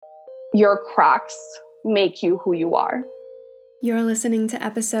your cracks make you who you are. You're listening to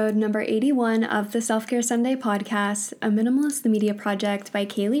episode number 81 of the Self-Care Sunday podcast, a Minimalist the Media project by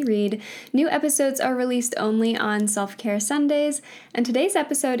Kaylee Reed. New episodes are released only on Self-Care Sundays, and today's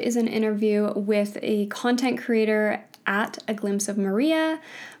episode is an interview with a content creator at A Glimpse of Maria.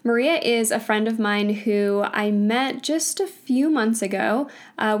 Maria is a friend of mine who I met just a few months ago.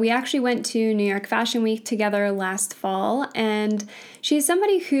 We actually went to New York Fashion Week together last fall, and she's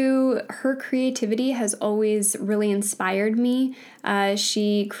somebody who her creativity has always really inspired me.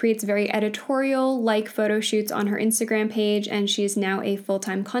 She creates very editorial-like photo shoots on her Instagram page, and she's now a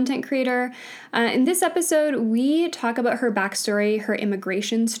full-time content creator. In this episode, we talk about her backstory, her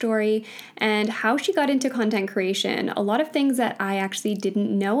immigration story, and how she got into content creation. A lot of things that I actually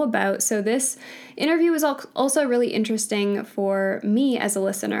didn't know about. So this interview was also really interesting for me as a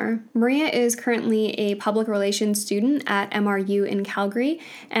listener. Maria is currently a public relations student at MRU in Calgary,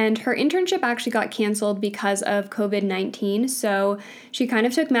 and her internship actually got canceled because of COVID-19. So she kind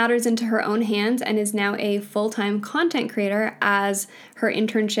of took matters into her own hands and is now a full-time content creator as her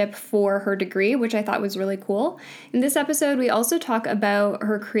internship for her degree, which I thought was really cool. In this episode, we also talk about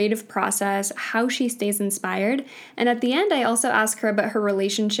her creative process, how she stays inspired, and at the end, I also ask her about her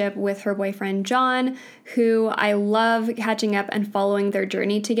relationship with her boyfriend, John, who I love catching up and following their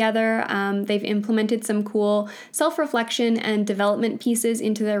journey together. They've implemented some cool self-reflection and development pieces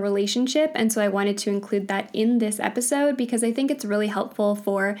into their relationship, and so I wanted to include that in this episode because I think it's really helpful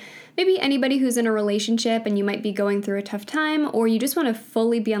for maybe anybody who's in a relationship and you might be going through a tough time, or you just want to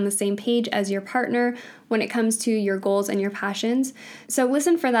fully be on the same page as your partner when it comes to your goals and your passions. So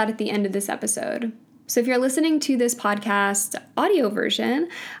listen for that at the end of this episode. So if you're listening to this podcast audio version,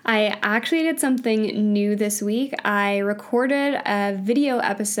 I actually did something new this week. I recorded a video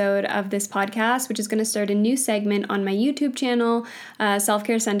episode of this podcast, which is going to start a new segment on my YouTube channel,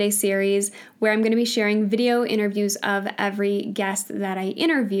 Self-Care Sunday series, where I'm going to be sharing video interviews of every guest that I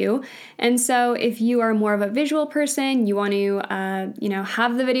interview. And so if you are more of a visual person, you want to,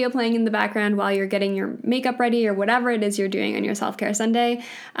 have the video playing in the background while you're getting your makeup ready or whatever it is you're doing on your Self-Care Sunday,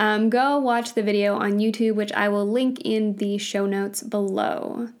 go watch the video on YouTube, which I will link in the show notes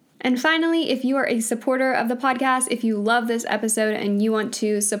below. And finally, if you are a supporter of the podcast, if you love this episode and you want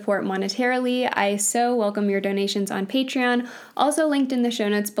to support monetarily, I so welcome your donations on Patreon. Also linked in the show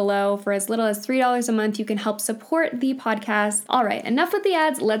notes below. For as little as $3 a month, you can help support the podcast. All right, enough with the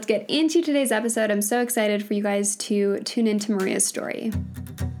ads. Let's get into today's episode. I'm so excited for you guys to tune into Maria's story.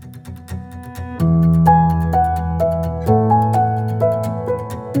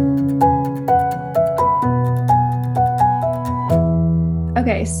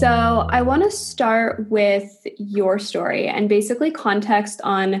 Okay, so I want to start with your story and basically context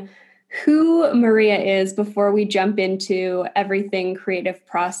on who Maria is before we jump into everything creative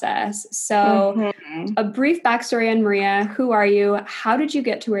process. So a brief backstory on Maria. Who are you? How did you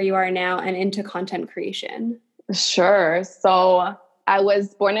get to where you are now and into content creation? Sure. So I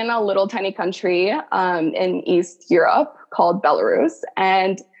was born in a little tiny country in East Europe called Belarus,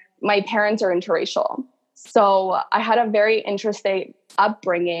 and my parents are interracial. So I had a very interesting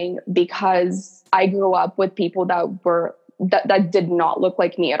upbringing because I grew up with people that did not look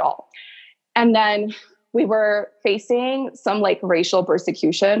like me at all. And then we were facing some racial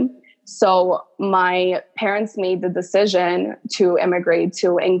persecution. So my parents made the decision to immigrate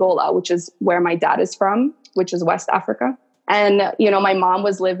to Angola, which is where my dad is from, which is West Africa. And, my mom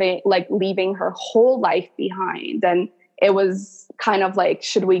was leaving her whole life behind. And it was kind of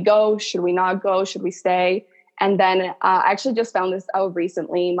should we go? Should we not go? Should we stay? And then I actually just found this out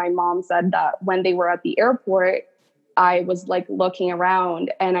recently. My mom said that when they were at the airport, I was looking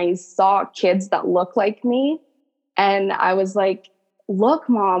around and I saw kids that looked like me. And I was like, look,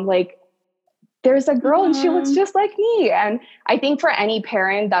 Mom, there's a girl and she looks just like me. And I think for any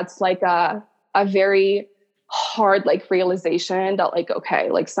parent, that's a very hard realization that okay,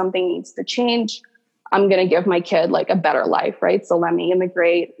 something needs to change. I'm going to give my kid a better life, right? So let me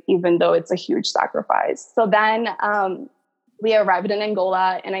immigrate, even though it's a huge sacrifice. So then we arrived in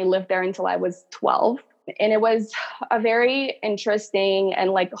Angola and I lived there until I was 12. And it was a very interesting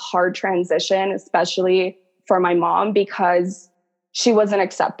and hard transition, especially for my mom, because she wasn't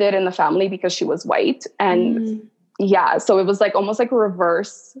accepted in the family because she was white. And so it was almost a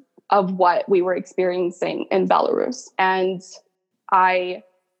reverse of what we were experiencing in Belarus. And I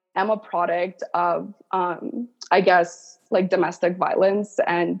am a product of, domestic violence,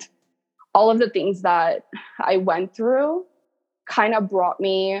 and all of the things that I went through kind of brought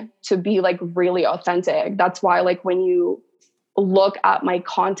me to be really authentic. That's why when you look at my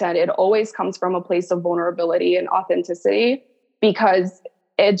content, it always comes from a place of vulnerability and authenticity, because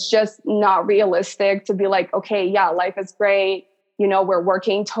it's just not realistic to be like, okay, yeah, life is great. You know, we're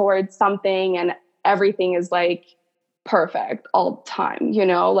working towards something and everything is like perfect all the time, you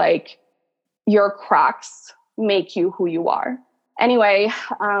know, like your cracks make you who you are. Anyway,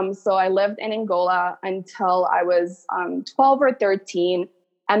 so I lived in Angola until I was 12 or 13.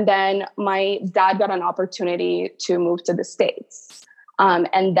 And then my dad got an opportunity to move to the States.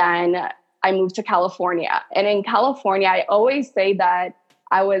 And then I moved to California. And in California, I always say that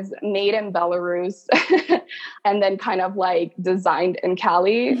I was made in Belarus and then kind of like designed in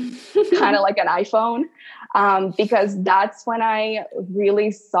Cali, kind of like an iPhone, because that's when I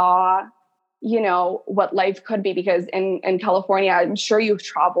really saw, you know, what life could be. Because in California, I'm sure you've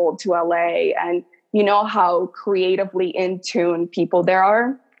traveled to LA and you know how creatively in tune people there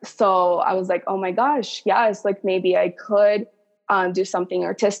are. So I was like, oh my gosh, yes, like maybe I could do something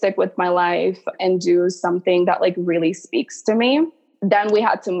artistic with my life and do something that like really speaks to me. Then we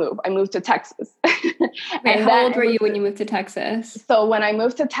had to move. I moved to Texas. Wait, how old were you when you moved to Texas? So when I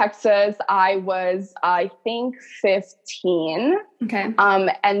moved to Texas, I was, I think, 15. Okay.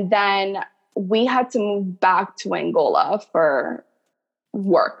 And then we had to move back to Angola for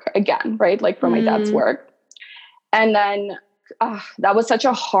work again, right? Like for my dad's work. And then that was such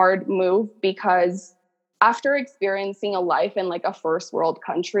a hard move because after experiencing a life in like a first world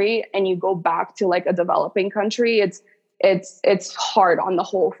country and you go back to like a developing country, it's hard on the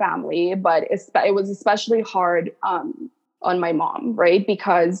whole family, but it was especially hard on my mom, right?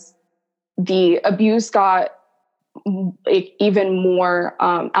 Because the abuse got even more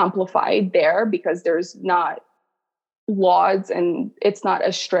amplified there because there's not laws and it's not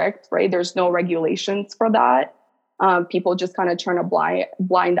as strict, right? There's no regulations for that. People just kind of turn a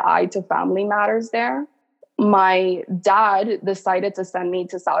blind eye to family matters there. My dad decided to send me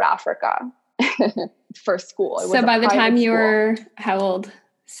to South Africa for school. So by the time you were how old?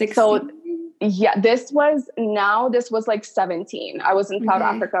 16? So yeah, this was like 17. I was in South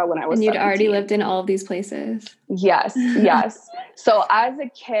Africa when I was 17. And you'd already lived in all of these places. Yes, yes. So as a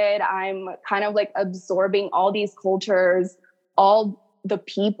kid, I'm kind of like absorbing all these cultures, all the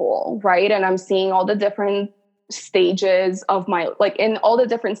people, right? And I'm seeing all the different stages of in all the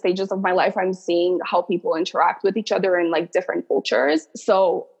different stages of my life, I'm seeing how people interact with each other in like different cultures.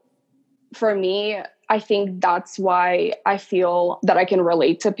 So for me, I think that's why I feel that I can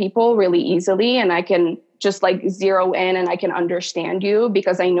relate to people really easily and I can just like zero in and I can understand you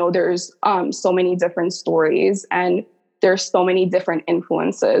because I know there's so many different stories and there's so many different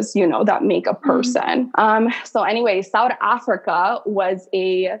influences, you know, that make a person. So anyway, South Africa was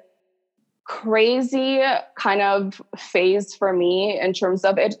a crazy kind of phase for me in terms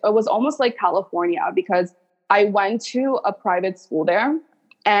of it. It was almost like California because I went to a private school there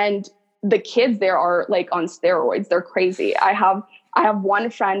and the kids there are like on steroids. They're crazy. I have one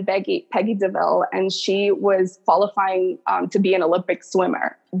friend, Peggy DeVille, and she was qualifying to be an Olympic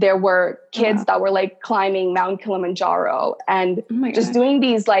swimmer. There were kids that were like climbing Mount Kilimanjaro and just doing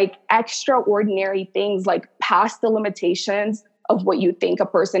these like extraordinary things, like past the limitations of what you think a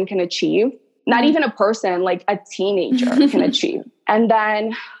person can achieve. Not even a person, like a teenager can achieve. And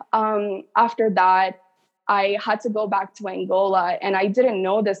then after that, I had to go back to Angola and I didn't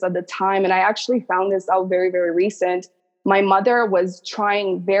know this at the time. And I actually found this out very, very recent. My mother was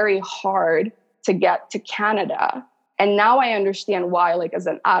trying very hard to get to Canada. And now I understand why, like as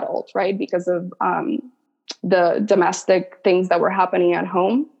an adult, right? Because of the domestic things that were happening at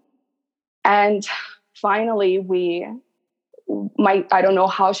home. And finally I don't know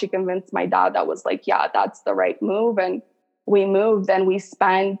how she convinced my dad that was like, yeah, that's the right move. And we moved and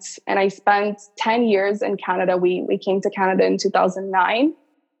I spent 10 years in Canada. We came to Canada in 2009.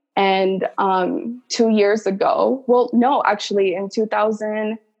 And 2 years ago, in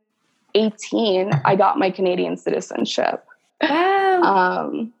 2018, I got my Canadian citizenship.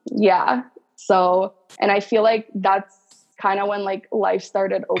 Wow. Yeah. So, and I feel like that's kind of when like life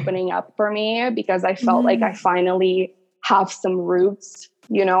started opening up for me because I felt like I finally have some roots,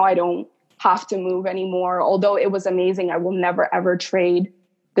 you know, I don't have to move anymore. Although it was amazing. I will never, ever trade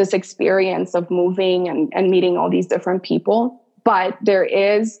this experience of moving and meeting all these different people. But there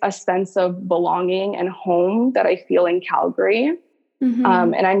is a sense of belonging and home that I feel in Calgary.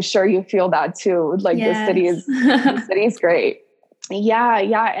 And I'm sure you feel that too. Like the city is great.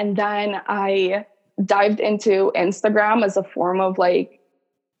 Yeah. And then I dived into Instagram as a form of like,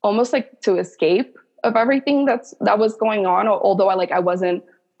 almost like to escape of everything that was going on. Although I wasn't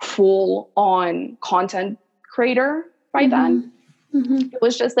full on content creator by then. It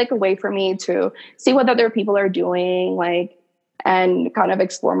was just like a way for me to see what other people are doing, like, and kind of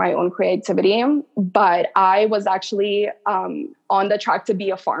explore my own creativity. But I was actually on the track to be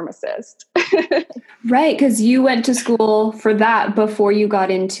a pharmacist. Right, because you went to school for that before you got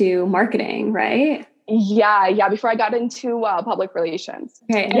into marketing, right? Yeah. Before I got into public relations.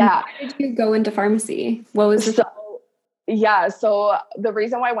 Okay. And yeah. why did you go into pharmacy? What was the So the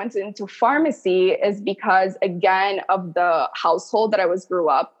reason why I went into pharmacy is because, again, of the household that I was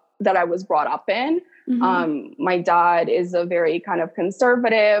brought up in. My dad is a very kind of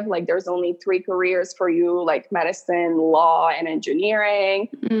conservative, like there's only 3 careers for you, like medicine, law, and engineering.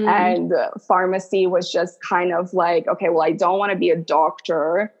 And pharmacy was just kind of like, okay, well, I don't want to be a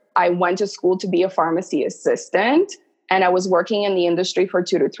doctor. I went to school to be a pharmacy assistant. And I was working in the industry for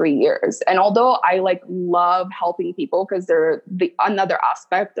 2 to 3 years. And although I like love helping people, because another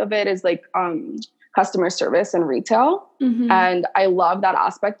aspect of it is like customer service and retail. And I love that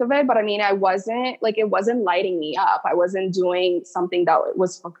aspect of it. But I mean, it wasn't lighting me up. I wasn't doing something that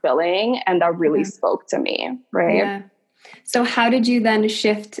was fulfilling and that really spoke to me. Right. Yeah. So how did you then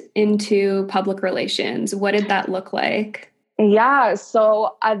shift into public relations? What did that look like? Yeah.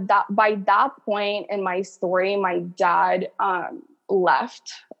 So by that point in my story, my dad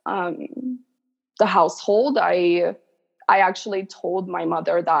left the household. I actually told my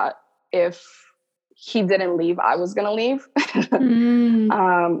mother that if he didn't leave, I was going to leave.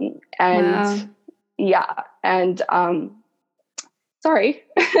 Sorry.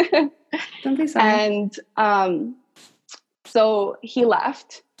 Don't be sorry. And so he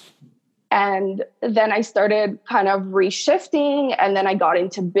left. And then I started kind of reshifting, and then I got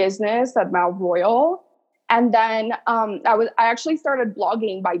into business at Mount Royal. And then I actually started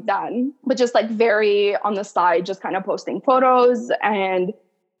blogging by then, but just like very on the side, just kind of posting photos. And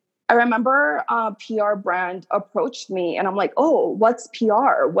I remember a PR brand approached me and I'm like, oh, what's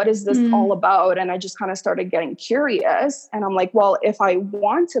PR? What is this all about? And I just kind of started getting curious. And I'm like, well, if I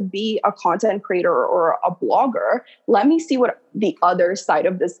want to be a content creator or a blogger, let me see what the other side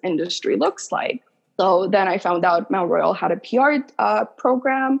of this industry looks like. So then I found out Mount Royal had a PR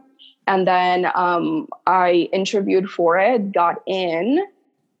program. And then I interviewed for it, got in,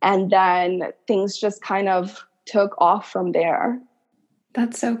 and then things just kind of took off from there.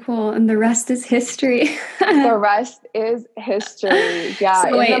 That's so cool. And the rest is history. The rest is history. Yeah,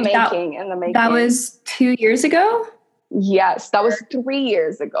 so in the making. That was 2 years ago? Yes, that was 3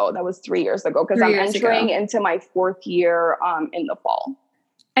 years ago. Because I'm entering into my 4th year in the fall.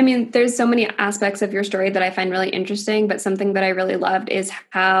 I mean, there's so many aspects of your story that I find really interesting, but something that I really loved is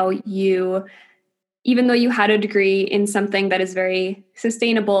how you, even though you had a degree in something that is very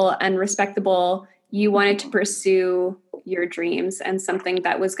sustainable and respectable, you wanted to pursue your dreams and something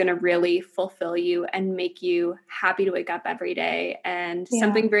that was going to really fulfill you and make you happy to wake up every day, and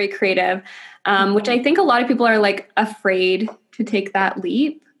something very creative, which I think a lot of people are like afraid to take that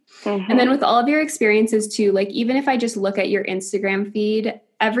leap. And then with all of your experiences too, like even if I just look at your Instagram feed,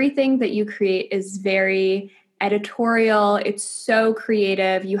 everything that you create is very editorial. It's so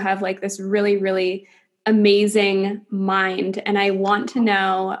creative. You have like this really, really amazing mind. And I want to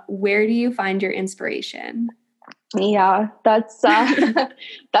know, where do you find your inspiration? Yeah, that's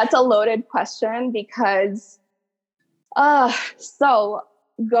that's a loaded question because so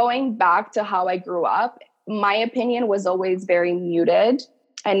going back to how I grew up, my opinion was always very muted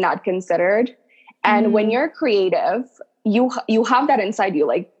and not considered. And when you're creative, you have that inside you,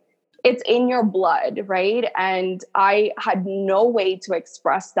 like it's in your blood, right? And I had no way to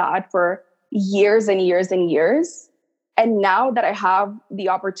express that for years and years and years. And now that I have the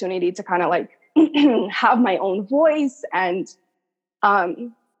opportunity to kind of like have my own voice and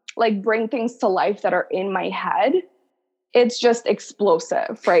like bring things to life that are in my head, it's just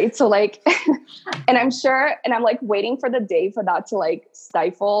explosive, right? So like, and I'm like waiting for the day for that to like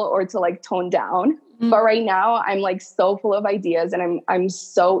stifle or to like tone down. But right now I'm like so full of ideas, and I'm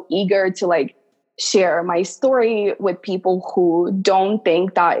so eager to like share my story with people who don't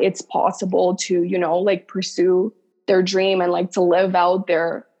think that it's possible to, you know, like pursue their dream and like to live out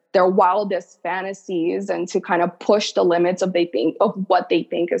their wildest fantasies and to kind of push the limits of what they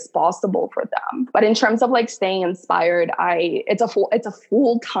think is possible for them. But in terms of like staying inspired, it's a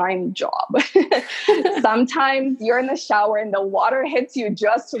full-time job. Sometimes you're in the shower and the water hits you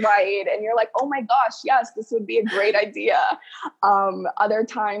just right and you're like, oh my gosh, yes, this would be a great idea. Other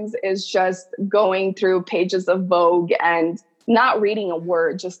times is just going through pages of Vogue and not reading a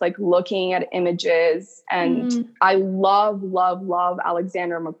word, just like looking at images. And I love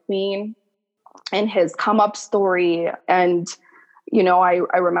Alexander McQueen and his come up story. And, you know, I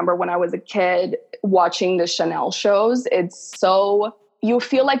remember when I was a kid watching the Chanel shows, it's so, you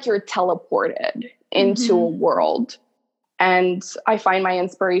feel like you're teleported into a world. And I find my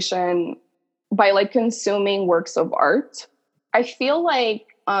inspiration by like consuming works of art. I feel like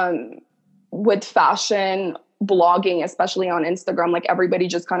with fashion blogging, especially on Instagram, like everybody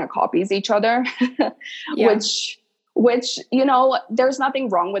just kind of copies each other, Yeah. which, you know, there's nothing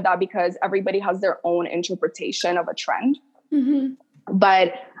wrong with that because everybody has their own interpretation of a trend. Mm-hmm.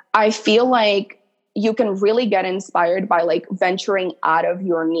 But I feel like you can really get inspired by like venturing out of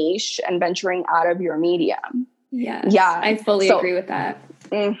your niche and venturing out of your medium. Yes, Yeah. I fully agree with that.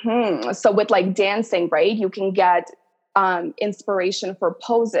 Mm-hmm. So with like dancing, right, you can get inspiration for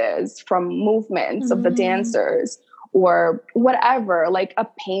poses from movements of the dancers or whatever, like a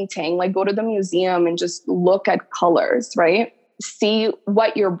painting, like go to the museum and just look at colors, right? See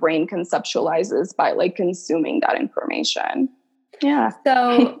what your brain conceptualizes by like consuming that information. Yeah.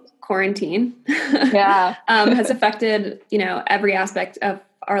 So quarantine Yeah. has affected, you know, every aspect of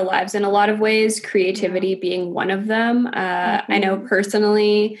our lives in a lot of ways, creativity being one of them. I know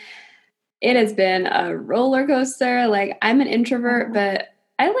personally, it has been a roller coaster. Like I'm an introvert, but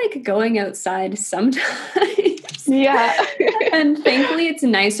I like going outside sometimes. Yeah. And thankfully it's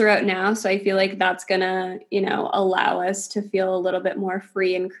nicer out now. So I feel like that's gonna, you know, allow us to feel a little bit more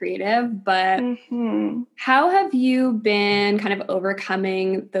free and creative. But how have you been kind of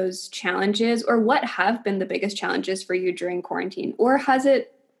overcoming those challenges, or what have been the biggest challenges for you during quarantine? Or has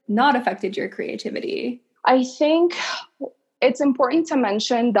it not affected your creativity? I think it's important to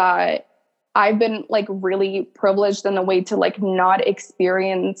mention that I've been like really privileged in a way to like not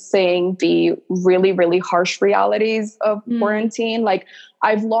experiencing the really, really harsh realities of quarantine. Like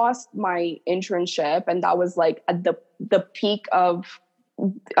I've lost my internship and that was like at the peak of,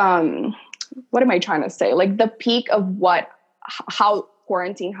 what am I trying to say? Like the peak of how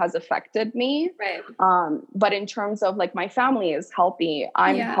quarantine has affected me. Right. But in terms of like my family is healthy,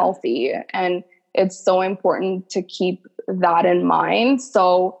 I'm healthy, and it's so important to keep that in mind.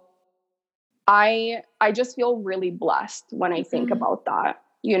 So I just feel really blessed when I think about that.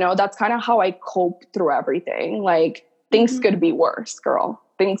 You know, that's kind of how I cope through everything. Like things could be worse, girl.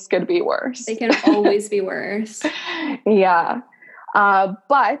 Things could be worse. They can always be worse. Yeah.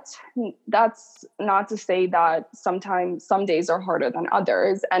 But that's not to say that sometimes some days are harder than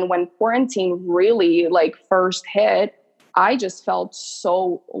others. And when quarantine really like first hit, I just felt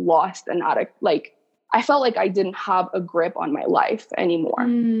so lost and I felt like I didn't have a grip on my life anymore.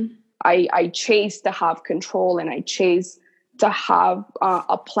 I chased to have control and I chased to have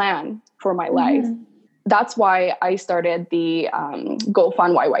a plan for my life. That's why I started the Go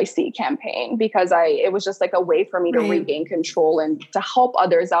Fund YYC campaign, because it was just like a way for me to regain control and to help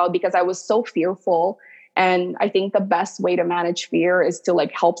others out, because I was so fearful. And I think the best way to manage fear is to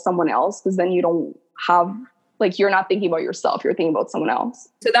like help someone else, because then you don't have like, you're not thinking about yourself, you're thinking about someone else.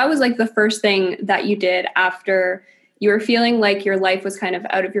 So that was like the first thing that you did after you were feeling like your life was kind of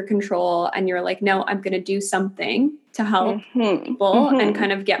out of your control, and you're like, no, I'm going to do something to help people and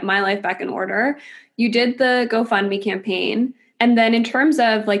kind of get my life back in order. You did the GoFundMe campaign. And then in terms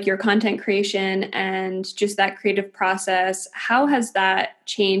of like your content creation and just that creative process, how has that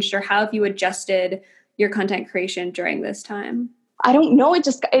changed, or how have you adjusted your content creation during this time? I don't know. It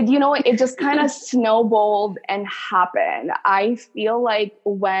just kind of snowballed and happened. I feel like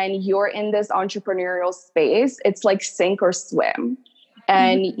when you're in this entrepreneurial space, it's like sink or swim.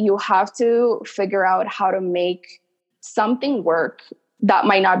 And you have to figure out how to make something work that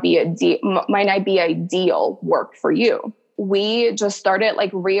might not be ideal work for you. We just started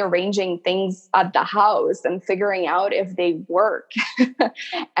like rearranging things at the house and figuring out if they work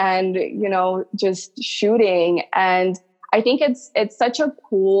and, you know, just shooting. And I think it's such a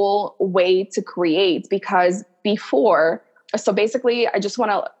cool way to create, because so basically I just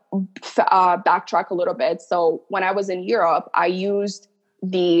want to backtrack a little bit. So when I was in Europe, I used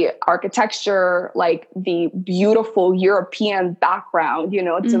the architecture, like the beautiful European background, you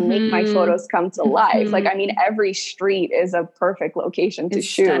know, to make my photos come to life. Like, I mean, every street is a perfect location to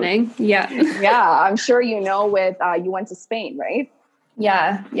shoot. Stunning. Yeah. Yeah. I'm sure, you know, you went to Spain, right?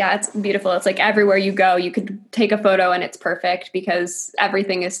 Yeah. Yeah. It's beautiful. It's like everywhere you go, you could take a photo and it's perfect because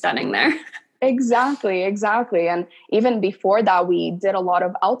everything is stunning there. Exactly. And even before that, we did a lot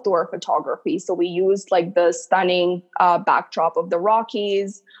of outdoor photography. So we used like the stunning backdrop of the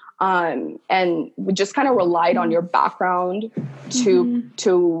Rockies. And we just kind of relied on your background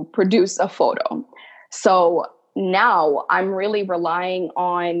to produce a photo. So now I'm really relying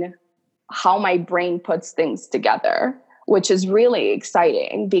on how my brain puts things together, which is really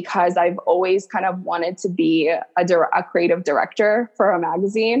exciting, because I've always kind of wanted to be a creative director for a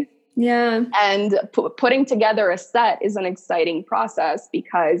magazine. Yeah. And putting together a set is an exciting process,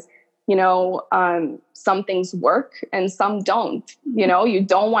 because, some things work and some don't. You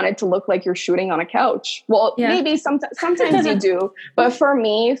don't want it to look like you're shooting on a couch. Well, maybe sometimes you do. But for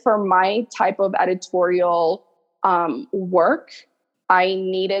me, for my type of editorial work, I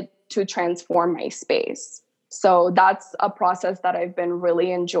needed to transform my space. So that's a process that I've been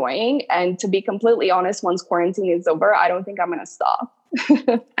really enjoying. And to be completely honest, once quarantine is over, I don't think I'm going to stop.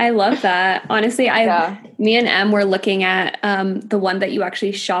 I love that. Honestly, me and Em were looking at the one that you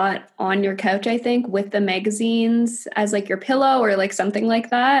actually shot on your couch, I think, with the magazines as like your pillow or like something like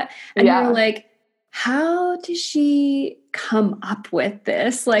that. And you were like, how does she come up with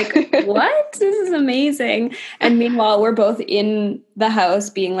this? Like, what? This is amazing. And meanwhile, we're both in the house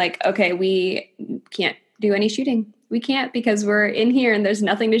being like, okay, we can't do any shooting. We can't because we're in here and there's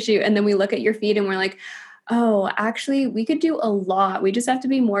nothing to shoot. And then we look at your feed and we're like, oh, actually, we could do a lot. We just have to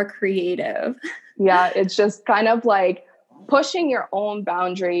be more creative. Yeah, it's just kind of like pushing your own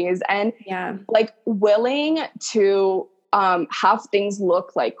boundaries and like willing to have things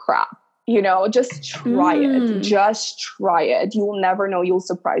look like crap. Just try it. Just try it. You will never know. You'll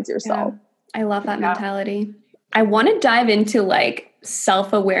surprise yourself. I love that mentality. I want to dive into like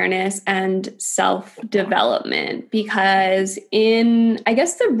self-awareness and self-development because in, I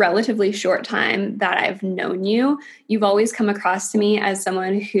guess, the relatively short time that I've known you, you've always come across to me as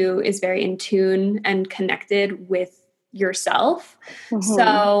someone who is very in tune and connected with yourself. Mm-hmm.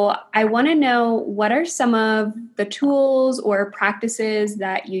 So I want to know, what are some of the tools or practices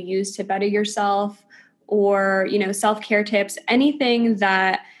that you use to better yourself, or, self-care tips, anything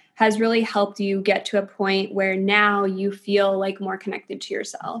that has really helped you get to a point where now you feel like more connected to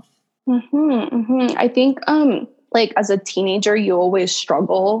yourself? I think like as a teenager, you always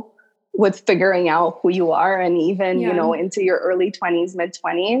struggle with figuring out who you are. And even, into your early 20s, mid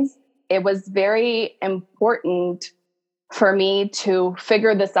 20s, it was very important for me to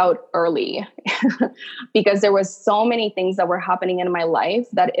figure this out early because there was so many things that were happening in my life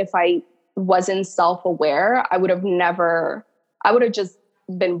that if I wasn't self-aware, I would have just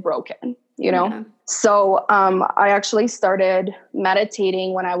been broken, So I actually started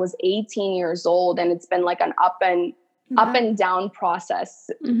meditating when I was 18 years old, and it's been like an up and down process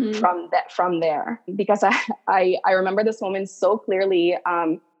from there, because I remember this moment so clearly.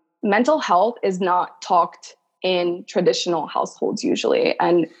 Mental health is not talked in traditional households usually,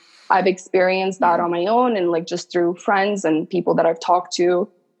 and I've experienced that on my own and like just through friends and people that I've talked to.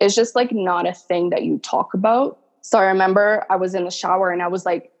 It's just like not a thing that you talk about. So I remember I was in the shower and I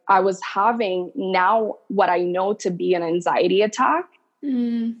was having now what I know to be an anxiety attack.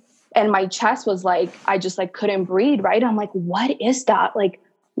 And my chest was like, I just like couldn't breathe. Right. I'm like, what is that? Like,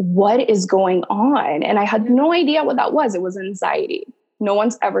 what is going on? And I had no idea what that was. It was anxiety. No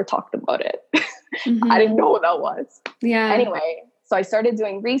one's ever talked about it. I didn't know what that was. Yeah. Anyway, so I started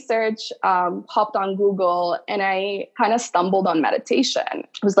doing research, hopped on Google, and I kind of stumbled on meditation.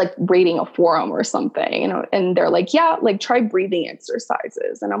 It was like reading a forum or something, and they're like, try breathing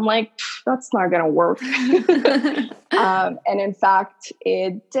exercises. And I'm like, that's not going to work. And in fact,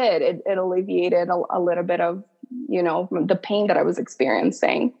 it did. It alleviated a little bit of, the pain that I was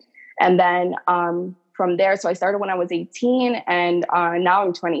experiencing. And then from there, so I started when I was 18 and now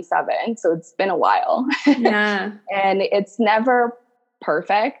I'm 27. So it's been a while. Yeah. And it's never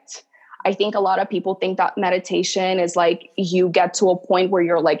perfect. I think a lot of people think that meditation is like you get to a point where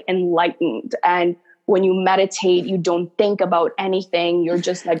you're like enlightened. And when you meditate, you don't think about anything. You're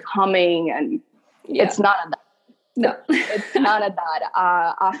just like humming, and it's not that. No, it's none of that.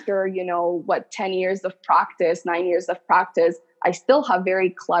 After, 10 years of practice, 9 years of practice, I still have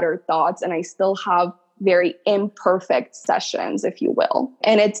very cluttered thoughts, and I still have very imperfect sessions, if you will.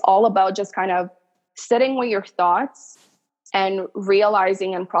 And it's all about just kind of sitting with your thoughts and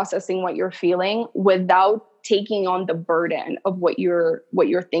realizing and processing what you're feeling without taking on the burden of what you're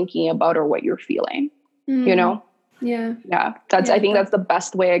thinking about or what you're feeling. Yeah. I think that's the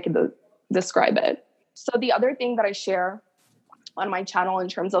best way I could describe it. So the other thing that I share on my channel in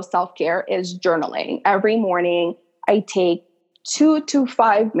terms of self-care is journaling. Every morning I take 2 to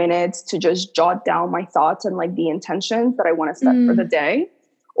 5 minutes to just jot down my thoughts and like the intentions that I want to set for the day,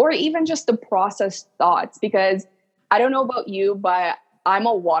 or even just to process thoughts, because I don't know about you, but I'm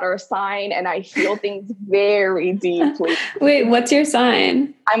a water sign and I feel things very deeply. Wait, what's your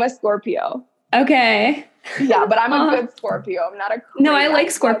sign? I'm a Scorpio. Okay. Yeah, but I'm a good Scorpio. I'm not a crazy. No, I like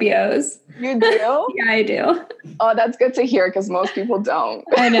Scorpios. You do? Yeah, I do. Oh, that's good to hear, because most people don't.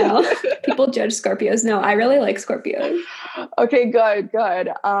 I know. People judge Scorpios. No, I really like Scorpios. Okay, good.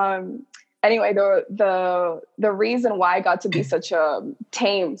 Anyway, the reason why I got to be such a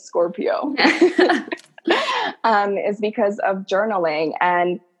tame Scorpio is because of journaling.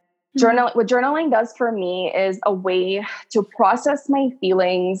 And What journaling does for me is a way to process my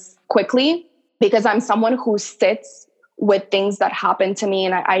feelings quickly, because I'm someone who sits with things that happen to me,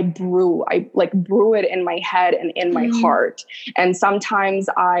 and I brew it in my head and in my heart. And sometimes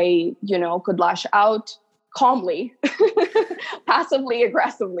I, could lash out calmly, passively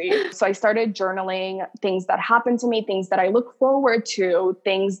aggressively. So I started journaling things that happen to me, things that I look forward to,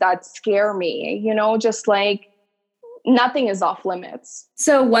 things that scare me, just like nothing is off limits.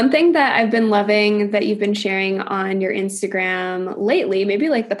 So one thing that I've been loving that you've been sharing on your Instagram lately, maybe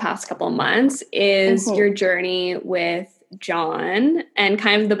like the past couple of months, is your journey with John and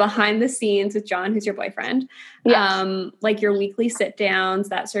kind of the behind the scenes with John, who's your boyfriend. Yes. Like your weekly sit downs,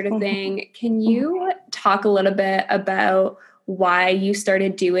 that sort of thing. Can you talk a little bit about why you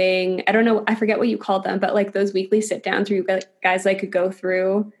started doing, I don't know, I forget what you called them, but like those weekly sit downs where you guys like could go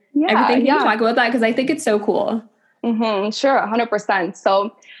through everything? Can you talk about that? Because I think it's so cool. Sure, 100%.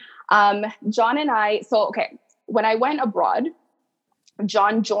 So John and I, when I went abroad,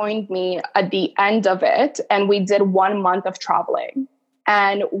 John joined me at the end of it, and we did 1 month of traveling.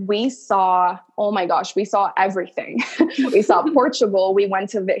 And we saw, oh my gosh, we saw everything. We saw Portugal. We went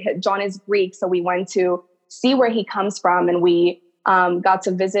to, John is Greek, so we went to see where he comes from, and we got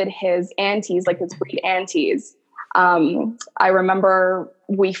to visit his aunties, like his Greek aunties. I remember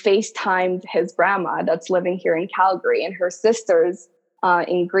we FaceTimed his grandma that's living here in Calgary, and her sisters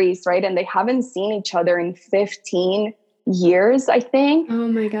in Greece, right? And they haven't seen each other in 15 years, I think. Oh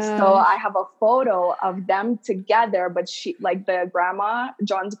my God. So I have a photo of them together, but she, like the grandma,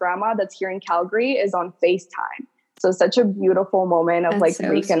 John's grandma that's here in Calgary, is on FaceTime. So such a beautiful moment of that's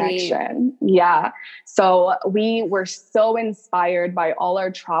like reconnection. Sweet. Yeah. So we were so inspired by all our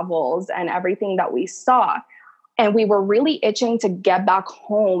travels and everything that we saw. And we were really itching to get back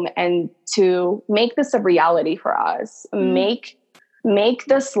home and to make this a reality for us, make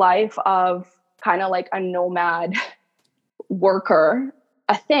this life of kind of like a nomad worker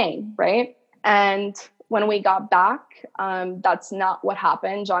a thing, right? And when we got back, that's not what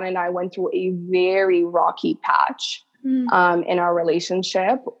happened. John and I went through a very rocky patch in our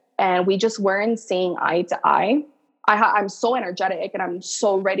relationship, and we just weren't seeing eye to eye. I'm so energetic and I'm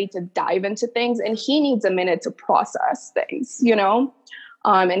so ready to dive into things, and he needs a minute to process things,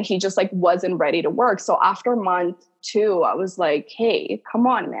 and he just like wasn't ready to work. So after month 2, I was like, hey, come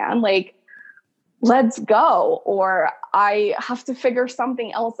on, man, like, let's go, or I have to figure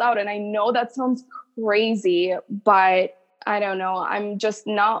something else out. And I know that sounds crazy, but I don't know. I'm just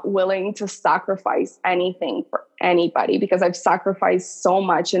not willing to sacrifice anything for anybody, because I've sacrificed so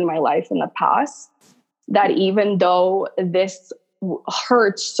much in my life in the past that even though this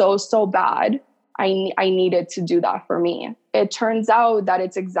hurts so bad, I needed to do that for me. It turns out that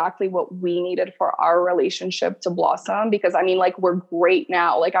it's exactly what we needed for our relationship to blossom, because I mean, like, we're great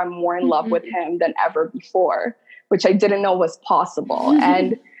now. Like, I'm more in love with him than ever before, which I didn't know was possible.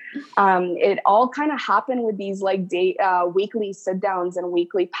 And it all kind of happened with these like weekly sit downs and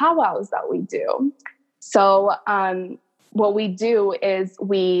weekly powwows that we do. So what we do is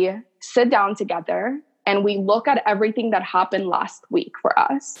we sit down together and we look at everything that happened last week for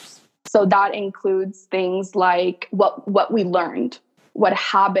us. So that includes things like what we learned, what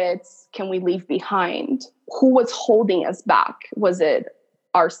habits can we leave behind, who was holding us back? Was it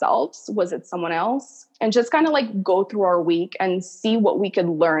ourselves? Was it someone else? And just kind of like go through our week and see what we could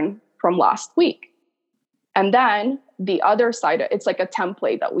learn from last week. And then the other side, it's like a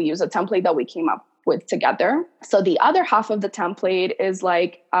template that we use, a template that we came up with together. So the other half of the template is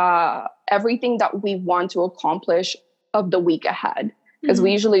like everything that we want to accomplish of the week ahead, because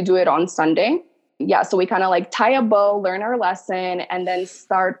we usually do it on Sunday. Yeah, so we kind of like tie a bow, learn our lesson, and then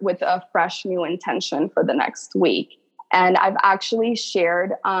start with a fresh new intention for the next week. And I've actually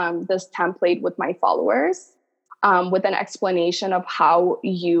shared this template with my followers with an explanation of how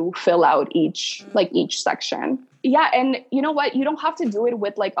you fill out each section. Yeah. And you know what? You don't have to do it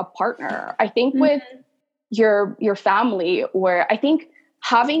with like a partner. I think with your family, or I think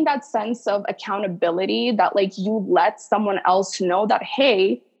having that sense of accountability that like you let someone else know that,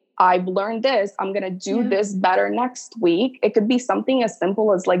 hey, I've learned this, I'm going to do this better next week. It could be something as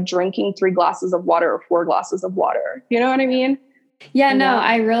simple as like drinking 3 glasses of water or 4 glasses of water. You know what I mean? Yeah, no,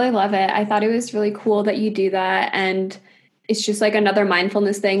 I really love it. I thought it was really cool that you do that. And it's just like another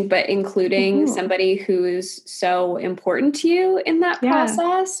mindfulness thing, but including somebody who's so important to you in that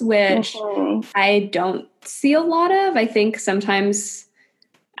process, which I don't see a lot of. I think sometimes,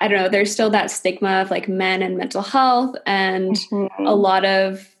 I don't know, there's still that stigma of like men and mental health, and a lot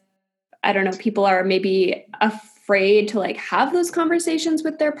of, I don't know, people are maybe afraid to like have those conversations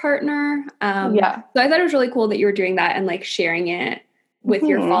with their partner. So I thought it was really cool that you were doing that and like sharing it with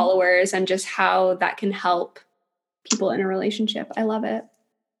your followers and just how that can help people in a relationship. I love it.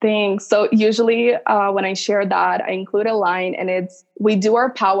 Thanks. So usually when I share that, I include a line, and we do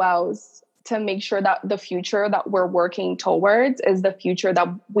our powwows to make sure that the future that we're working towards is the future that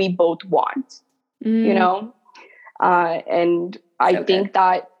we both want, you know? And I think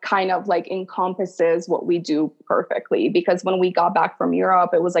that kind of like encompasses what we do perfectly, because when we got back from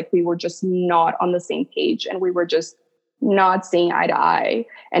Europe, it was like we were just not on the same page and we were just not seeing eye to eye.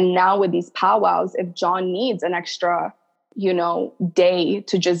 And now with these powwows, if John needs an extra, day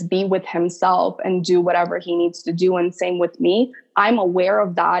to just be with himself and do whatever he needs to do, and same with me, I'm aware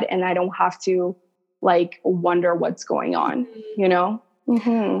of that and I don't have to like wonder what's going on,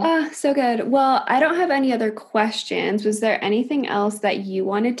 So good. Well, I don't have any other questions. Was there anything else that you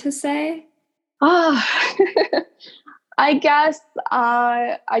wanted to say? I guess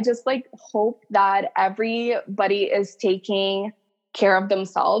I just like hope that everybody is taking care of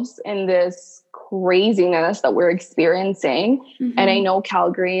themselves in this craziness that we're experiencing. And I know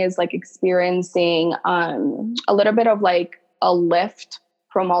Calgary is like experiencing a little bit of like a lift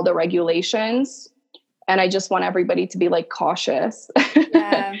from all the regulations. And I just want everybody to be like cautious,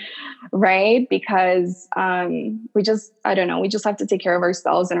 right? Because we just have to take care of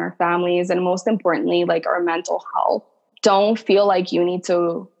ourselves and our families. And most importantly, like our mental health. Don't feel like you need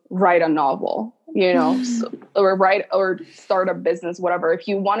to write a novel, or start a business, whatever. If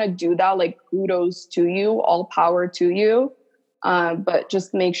you want to do that, like kudos to you, all power to you. But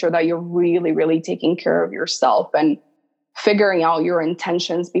just make sure that you're really, really taking care of yourself and figuring out your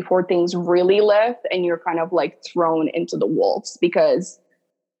intentions before things really lift and you're kind of like thrown into the wolves. Because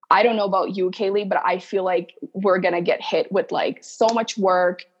I don't know about you, Kaylee, but I feel like we're going to get hit with like so much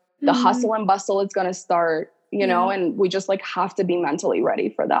work. The hustle and bustle is going to start, and we just like have to be mentally ready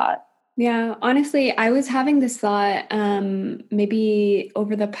for that. Yeah, honestly, I was having this thought maybe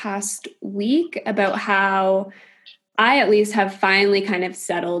over the past week about how I at least have finally kind of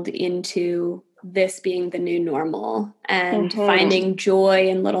settled into this being the new normal and finding joy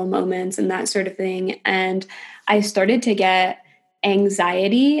in little moments and that sort of thing. And I started to get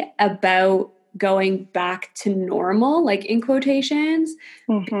anxiety about going back to normal, like in quotations,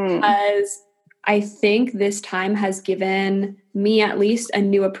 because I think this time has given me at least a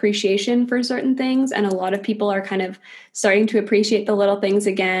new appreciation for certain things. And a lot of people are kind of starting to appreciate the little things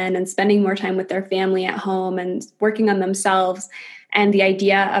again and spending more time with their family at home and working on themselves. And the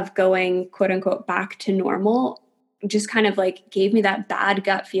idea of going, quote unquote, back to normal just kind of like gave me that bad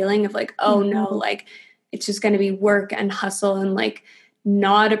gut feeling of like, oh no, like it's just going to be work and hustle and like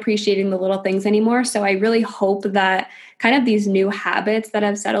not appreciating the little things anymore. So I really hope that kind of these new habits that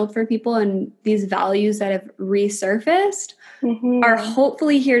have settled for people and these values that have resurfaced are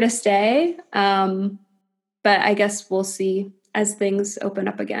hopefully here to stay. But I guess we'll see as things open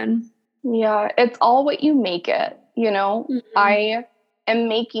up again. Yeah, it's all what you make it, I am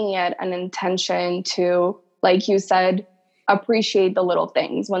making it an intention to, like you said, appreciate the little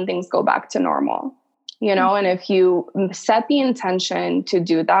things when things go back to normal. And if you set the intention to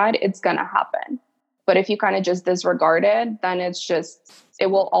do that, it's going to happen. But if you kind of just disregard it, then it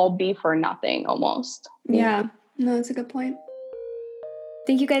will all be for nothing almost. Yeah, no, that's a good point.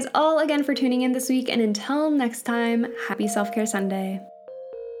 Thank you guys all again for tuning in this week. And until next time, happy Self-Care Sunday.